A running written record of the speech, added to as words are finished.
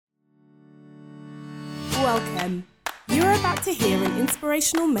Welcome. You are about to hear an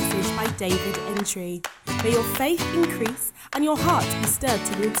inspirational message by David Entry. May your faith increase and your heart be stirred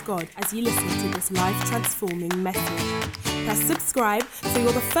towards God as you listen to this life-transforming message. Press subscribe so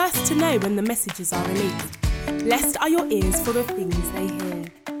you're the first to know when the messages are released. Blessed are your ears for the things they hear.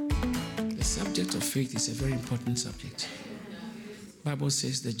 The subject of faith is a very important subject. Bible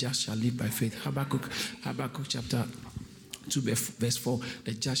says the just shall live by faith. Habakkuk chapter 2 verse 4,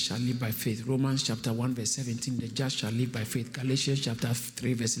 the just shall live by faith. Romans chapter 1 verse 17, the just shall live by faith. Galatians chapter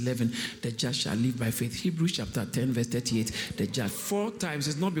 3 verse 11, the just shall live by faith. Hebrews chapter 10 verse 38, the just. 4 times.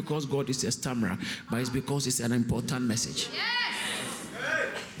 It's not because God is a stammerer, but it's because it's an important message.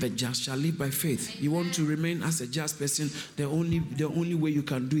 The just shall live by faith. You want to remain as a just person, the only way you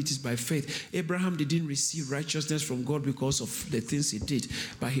can do it is by faith. Abraham didn't receive righteousness from God because of the things he did,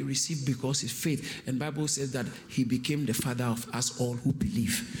 but he received because his faith. And Bible says that he became the father of us all who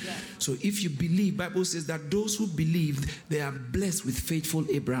believe. Yeah. So if you believe, Bible says that those who believe, they are blessed with faithful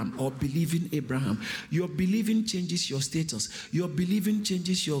Abraham or believing Abraham. Your believing changes your status. Your believing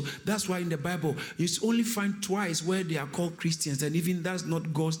changes your... That's why in the Bible, you only find twice where they are called Christians, and even that's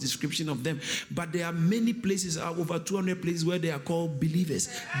not God's description of them, but there are many places, over 200 places where they are called believers.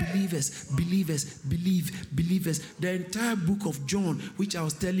 Believers. The entire book of John, which I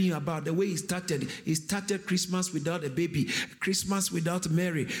was telling you about, the way it started Christmas without a baby, Christmas without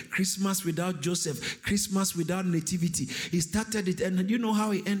Mary, Christmas without Joseph, Christmas without nativity. He started it, and you know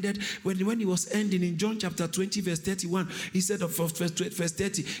how he ended? When he was ending in John chapter 20 verse 31, he said of verse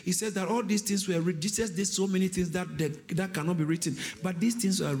 30, he said that all these things were written. Jesus did so many things that cannot be written, but these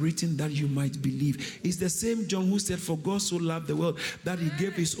things are written that you might believe. It's the same John who said, for God so loved the world that he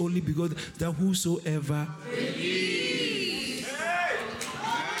gave his only begotten, that whosoever believes.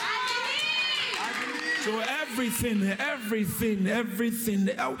 So everything.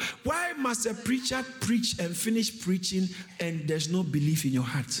 Why must a preacher preach and finish preaching and there's no belief in your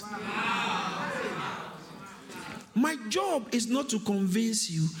heart? My job is not to convince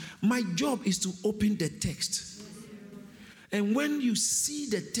you. My job is to open the text. And when you see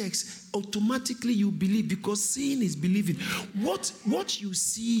the text, automatically you believe, because seeing is believing. What you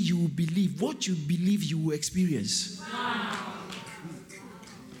see, you believe. What you believe, you will experience.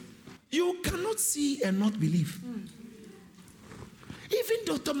 You cannot see and not believe. Even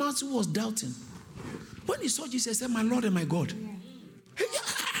Dr. Thomas, who was doubting, when he saw Jesus, he said, my Lord and my God.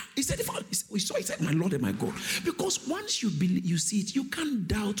 He said, he said, my Lord and my God. Because once you believe, you see it, you can't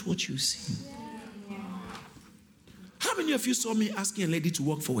doubt what you see. How many of you saw me asking a lady to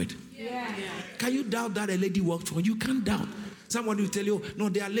walk forward? Yeah. Can you doubt that a lady walked forward? You can't doubt. Somebody will tell you, no,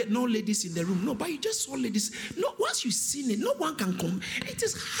 there are no ladies in the room. No, but you just saw ladies. No, once you've seen it, no one can come. It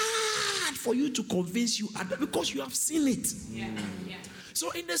is hard for you to convince you because you have seen it. Yeah.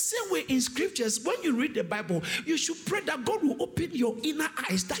 So in the same way in scriptures, when you read the Bible, you should pray that God will open your inner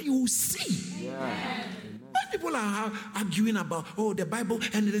eyes that you will see. Yeah. When people are arguing about, the Bible,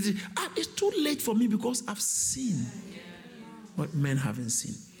 and it's too late for me because I've seen what men haven't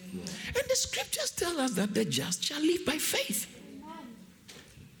seen. Yeah. And the scriptures tell us that the just shall live by faith.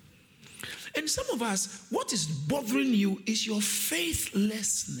 And some of us, what is bothering you is your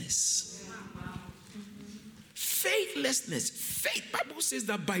faithlessness. Faithlessness. Faith. Bible says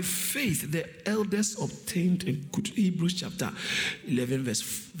that by faith the elders obtained a good. Hebrews chapter 11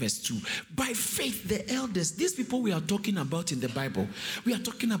 verse 2. By faith the elders, these people we are talking about in the Bible, we are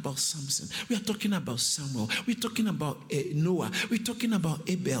talking about Samson, we are talking about Samuel, we're talking about Noah, we're talking about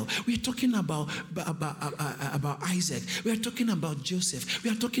Abel, we're talking about Isaac, we are talking about Joseph, we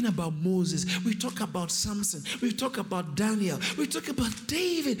are talking about Moses, we talk about Samson, we talk about Daniel, we talk about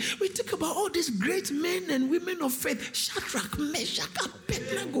David, we talk about all these great men and women of faith, Shadrach, Meshach,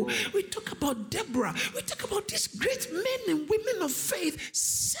 Abednego. We talk about Deborah. We talk about these great men and women of faith,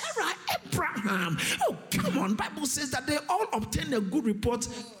 Sarah, Abraham. Oh, come on. Bible says that they all obtained a good report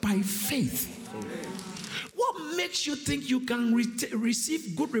by faith. What makes you think you can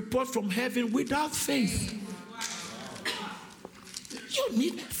receive good report from heaven without faith? You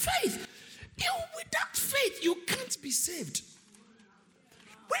need faith. Without faith, you can't be saved.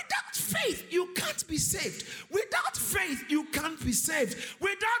 Without faith, you can't be saved. Without faith, you can't be saved.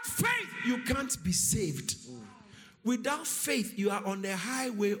 Without faith, you can't be saved. Without faith, you are on the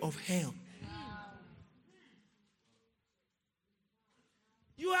highway of hell.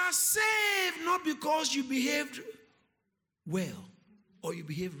 You are saved not because you behaved well or you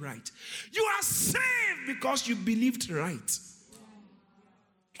behaved right. You are saved because you believed right.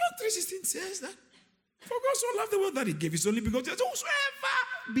 John 3:16 says that. For God so loved the world that he gave his only begotten.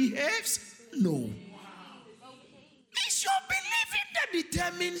 Whosoever behaves, no. It's your believing that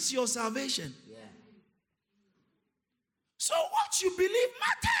determines your salvation. what you believe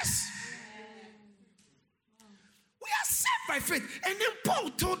matters. We are saved by faith. And then Paul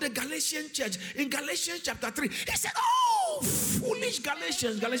told the Galatian church in Galatians chapter 3, he said, oh, foolish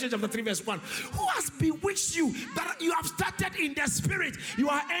Galatians, Galatians chapter 3 verse 1, who has bewitched you that you have started in the spirit, you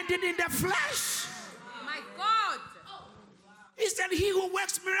are ending in the flesh? My God. He said, he who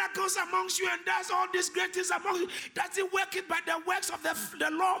works miracles amongst you and does all these great things among you, does he work it by the works of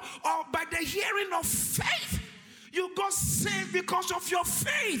the law or by the hearing of faith? You got saved because of your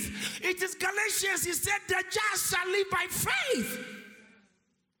faith. It is Galatians. He said, the just shall live by faith.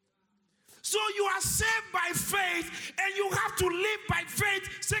 So you are saved by faith and you have to live by faith.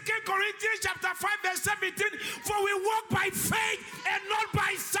 2 Corinthians chapter 5 verse 17. For we walk by faith and not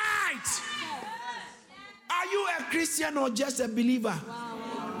by sight. Are you a Christian or just a believer?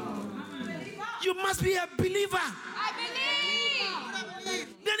 You must be a believer. I believe.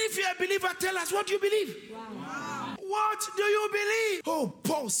 Then if you're a believer, tell us what you believe. What do you believe? Oh,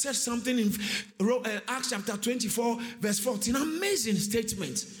 Paul said something in Acts chapter 24, verse 14. Amazing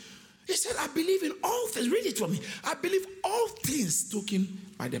statement. He said, I believe in all things. Read it for me. I believe all things spoken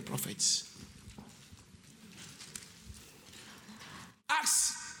by the prophets.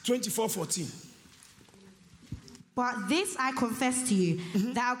 Acts 24:14. But this I confess to you,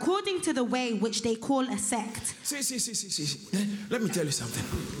 that according to the way which they call a sect. See. Let me tell you something.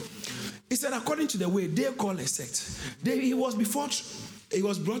 He said, according to the way they call a sect. He was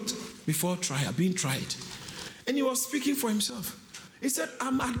brought before trial, being tried. And he was speaking for himself. He said,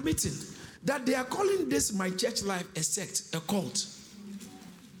 I'm admitting that they are calling this my church life a sect, a cult.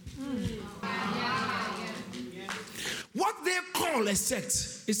 What they call a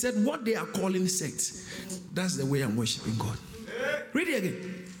sect, he said, what they are calling sect, that's the way I'm worshiping God. Read it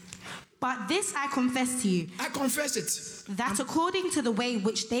again. But this I confess to you. I confess it. That according to the way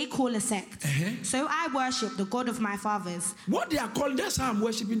which they call a sect, so I worship the God of my fathers. What they are calling, that's how I'm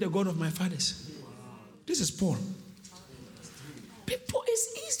worshiping the God of my fathers. This is Paul. It's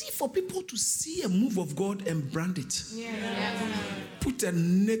easy for people to see a move of God and brand it. Put a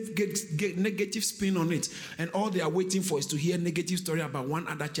negative spin on it, and all they are waiting for is to hear a negative story about one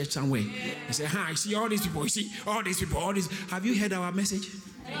other church somewhere. They say, I see all these people, all these. Have you heard our message?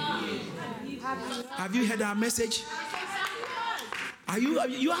 Have you heard our message? You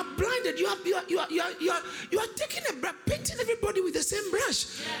are blinded. You are taking a brush, painting everybody with the same brush.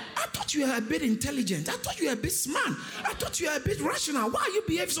 I thought you were a bit intelligent. I thought you were a bit smart. I thought you were a bit rational. Why you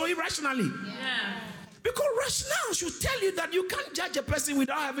behave so irrationally? Because rationale should tell you that you can't judge a person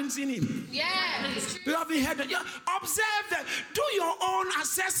without having seen him. You haven't heard it. Observe that. Do your own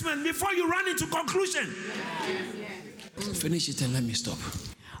assessment before you run into conclusion. Finish it and let me stop.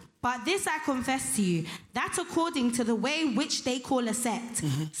 But this I confess to you, that according to the way which they call a sect,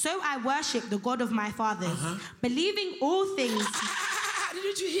 so I worship the God of my fathers, believing all things.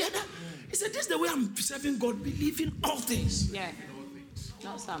 Didn't you hear that? He said, this is the way I'm serving God, believing all things. Yeah.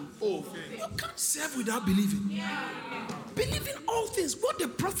 Not some. You can't serve without believing. Believing all things. What the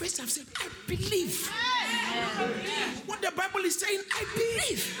prophets have said, I believe. What the Bible is saying, I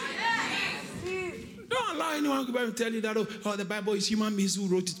believe. Don't allow anyone to come and tell you that, oh, the Bible is human beings who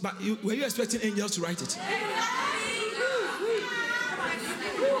wrote it. But were you expecting angels to write it?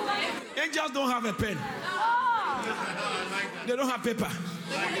 Angels don't have a pen. They don't have paper.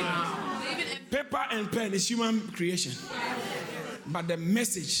 Paper and pen is human creation. But the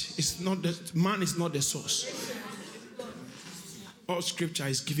message is not man is not the source. All scripture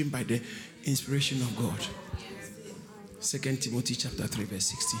is given by the inspiration of God. 2 Timothy chapter 3 verse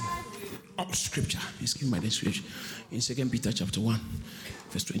 16. All scripture is given by the inspiration. In 2 Peter chapter 1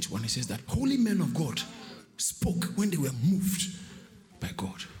 verse 21, it says that holy men of God spoke when they were moved by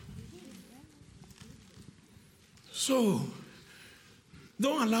God. So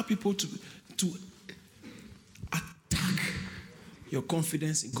don't allow people to attack your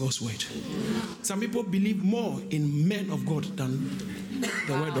confidence in God's word. Some people believe more in men of God than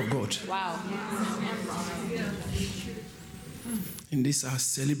the word of God. Wow. In this our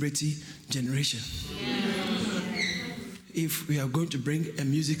celebrity generation. If we are going to bring a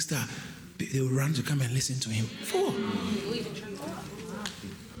music star, they will run to come and listen to him.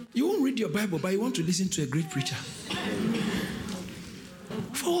 You won't read your Bible, but you want to listen to a great preacher.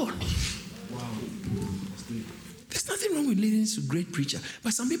 There's nothing wrong with listening to a great preacher.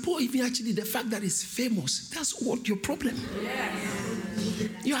 But some people, even actually, the fact that it's famous, that's what your problem.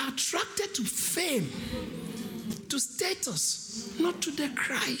 You are attracted to fame, to status, not to the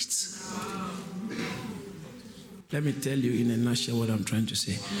Christ. Let me tell you in a nutshell what I'm trying to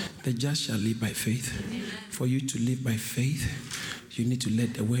say. The just shall live by faith. For you to live by faith, you need to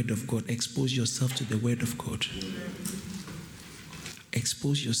let the word of God expose yourself to the word of God.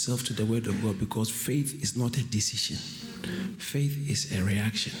 expose yourself to the word of God, because faith is not a decision. Faith is a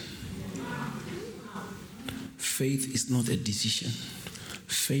reaction. Faith is not a decision.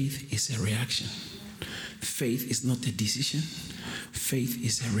 Faith is a reaction. Faith is not a decision. Faith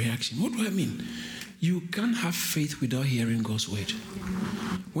is a reaction. What do I mean? You can't have faith without hearing God's word.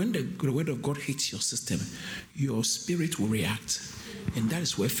 When the word of God hits your system, your spirit will react. And that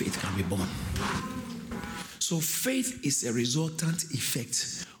is where faith can be born. So faith is a resultant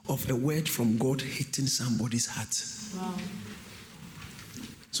effect of a word from God hitting somebody's heart. Wow.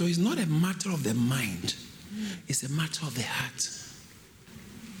 So it's not a matter of the mind. It's a matter of the heart.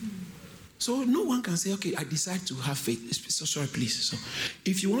 So no one can say, okay, I decide to have faith. So sorry, please. So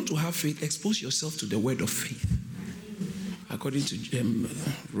if you want to have faith, expose yourself to the word of faith. According to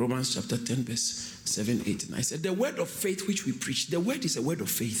Romans chapter 10, verse 7, 8. And I said, the word of faith which we preach, the word is a word of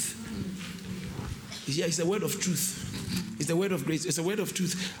faith. Yeah, it's a word of truth. It's the word of grace. It's a word of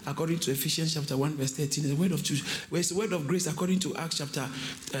truth according to Ephesians chapter 1, verse 13. It's a word of truth. Where it's a word of grace according to Acts chapter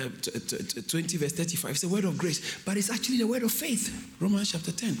 20, verse 35. It's a word of grace. But it's actually the word of faith. Romans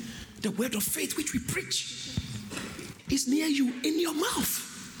chapter 10. The word of faith which we preach is near you, in your mouth.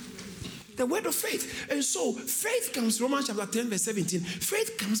 The word of faith. And so faith comes, Romans chapter 10, verse 17.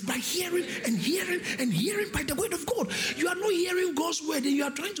 Faith comes by hearing and hearing and hearing by the word of God. You are not hearing God's word and you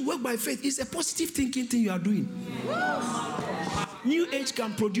are trying to work by faith. It's a positive thinking thing you are doing. New age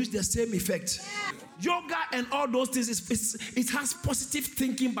can produce the same effect. Yoga and all those things, it has positive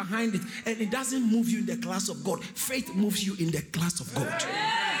thinking behind it, and it doesn't move you in the class of God. Faith moves you in the class of God.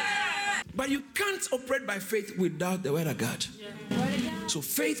 But you can't operate by faith without the word of God. So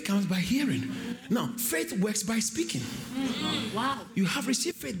faith comes by hearing. Now, faith works by speaking. Wow. You have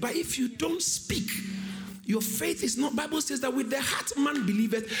received faith, but if you don't speak, your faith is not. Bible says that with the heart man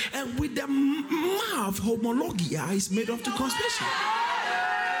believeth, and with the mouth homologia is made up to confession.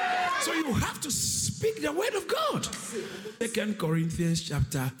 So you have to speak the word of God. 2 Corinthians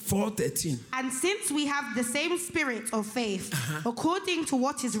chapter 4:13. And since we have the same spirit of faith, according to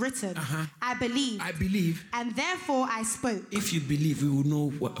what is written, I believe, and therefore I spoke. If you believe, you will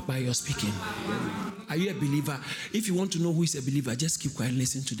know by your speaking. Are you a believer? If you want to know who is a believer, just keep quiet and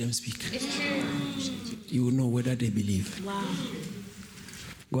listen to them speak. You will know whether they believe. Wow.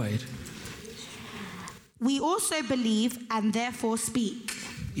 Go ahead. We also believe and therefore speak.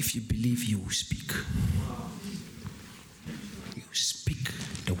 If you believe, you will speak. You speak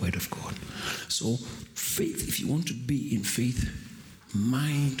the word of God. So faith, if you want to be in faith,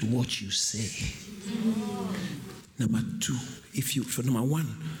 mind what you say. Number two, for number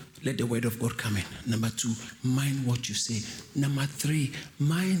one, let the word of God come in. Number two, mind what you say. Number three,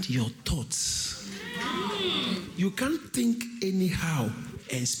 mind your thoughts. You can't think anyhow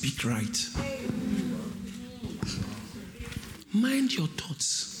and speak right. Mind your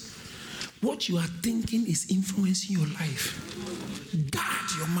thoughts. What you are thinking is influencing your life.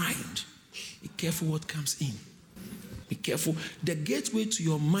 Guard your mind. Be careful what comes in. Be careful. The gateway to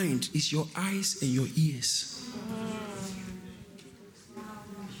your mind is your eyes and your ears.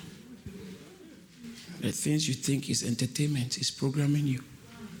 The things you think is entertainment is programming you.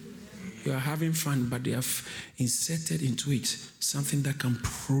 You are having fun, but they have inserted into it something that can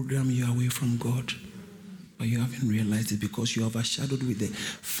program you away from God. But you haven't realized it because you are overshadowed with the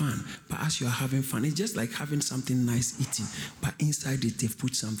fun. But as you are having fun, it's just like having something nice eating. But inside it, they've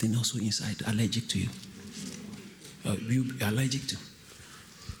put something also inside, allergic to you. You are allergic to.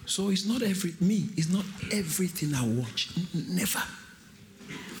 So it's not everything I watch. Never.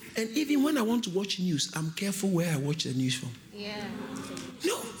 And even when I want to watch news, I'm careful where I watch the news from. Yeah.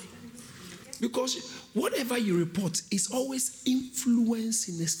 No. Because whatever you report is always influenced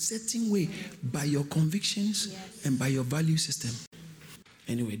in a certain way by your convictions and by your value system.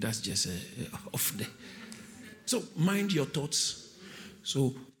 Anyway, that's just off there. So mind your thoughts.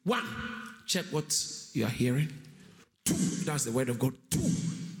 So 1, check what you are hearing. 2, that's the word of God. 2,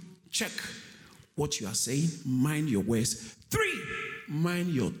 check what you are saying. Mind your words. 3, mind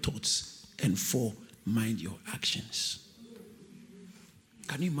your thoughts. And 4, mind your actions.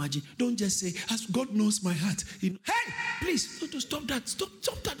 Can you imagine? Don't just say, as God knows my heart. Hey, please, don't stop that.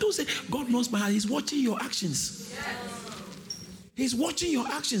 Stop that. Don't say, God knows my heart. He's watching your actions. Yes. He's watching your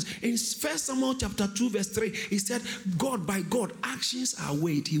actions. In 1 Samuel chapter 2, verse 3, he said, by God, actions are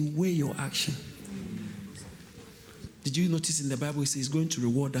weighed. He will weigh your action. Did you notice in the Bible, it says he's going to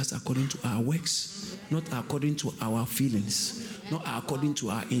reward us according to our works, not according to our feelings. Not according to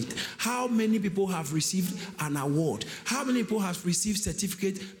our age. How many people have received an award? How many people have received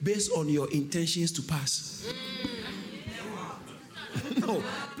certificate based on your intentions to pass? No. No.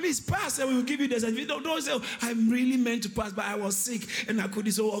 Please pass and we will give you the certificate. Don't say, I'm really meant to pass, but I was sick and I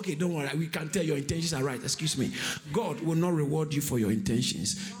couldn't. So, okay, don't worry. We can tell your intentions are right. Excuse me. God will not reward you for your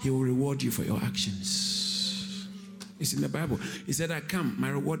intentions. He will reward you for your actions. It's in the Bible. He said, I come, my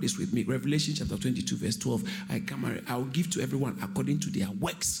reward is with me. Revelation chapter 22, verse 12. I come, I will give to everyone according to their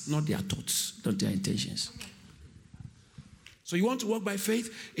works, not their thoughts, not their intentions. So you want to walk by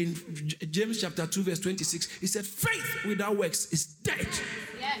faith? In James chapter 2, verse 26, he said, faith without works is dead.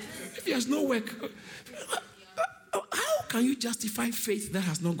 Yes. If there's no work, how can you justify faith that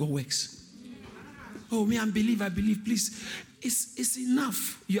has not got works? Oh, me, I believe. Please, it's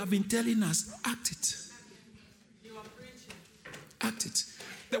enough. You have been telling us, act it. Act it.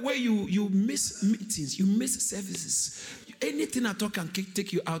 The way you miss meetings, you miss services, anything at all can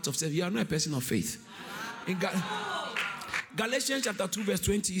take you out of service. You are not a person of faith. In Galatians chapter 2 verse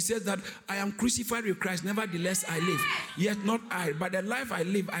 20, he says that I am crucified with Christ, nevertheless I live. Yet not I, but the life I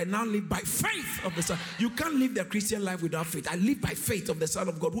live, I now live by faith of the Son. You can't live the Christian life without faith. I live by faith of the Son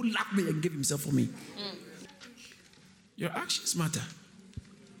of God who loved me and gave himself for me. Your actions matter.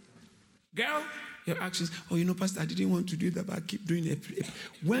 Girl, your actions. Oh, you know, Pastor, I didn't want to do that, but I keep doing it.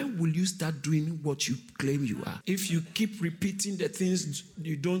 When will you start doing what you claim you are? If you keep repeating the things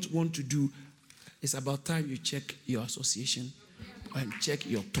you don't want to do, it's about time you check your association and check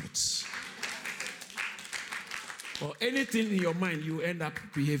your thoughts. Or anything in your mind, you end up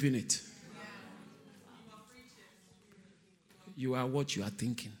behaving it. You are what you are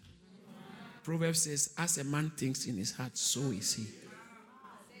thinking. Proverbs says, as a man thinks in his heart, so is he.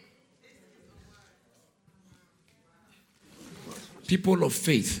 People of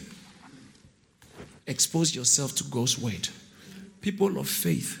faith, expose yourself to God's word. People of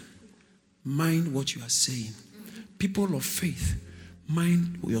faith, mind what you are saying. People of faith,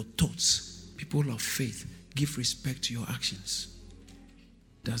 mind your thoughts. People of faith, give respect to your actions.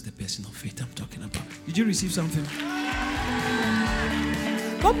 That's the person of faith I'm talking about. Did you receive something?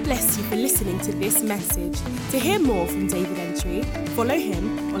 God bless you for listening to this message. To hear more from David Entry, follow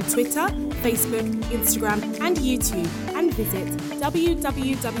him on Twitter, Facebook, Instagram, and YouTube, and visit www.charis.org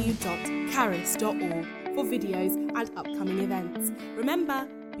for videos and upcoming events. Remember,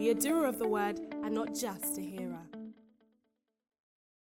 be a doer of the word and not just a hearer.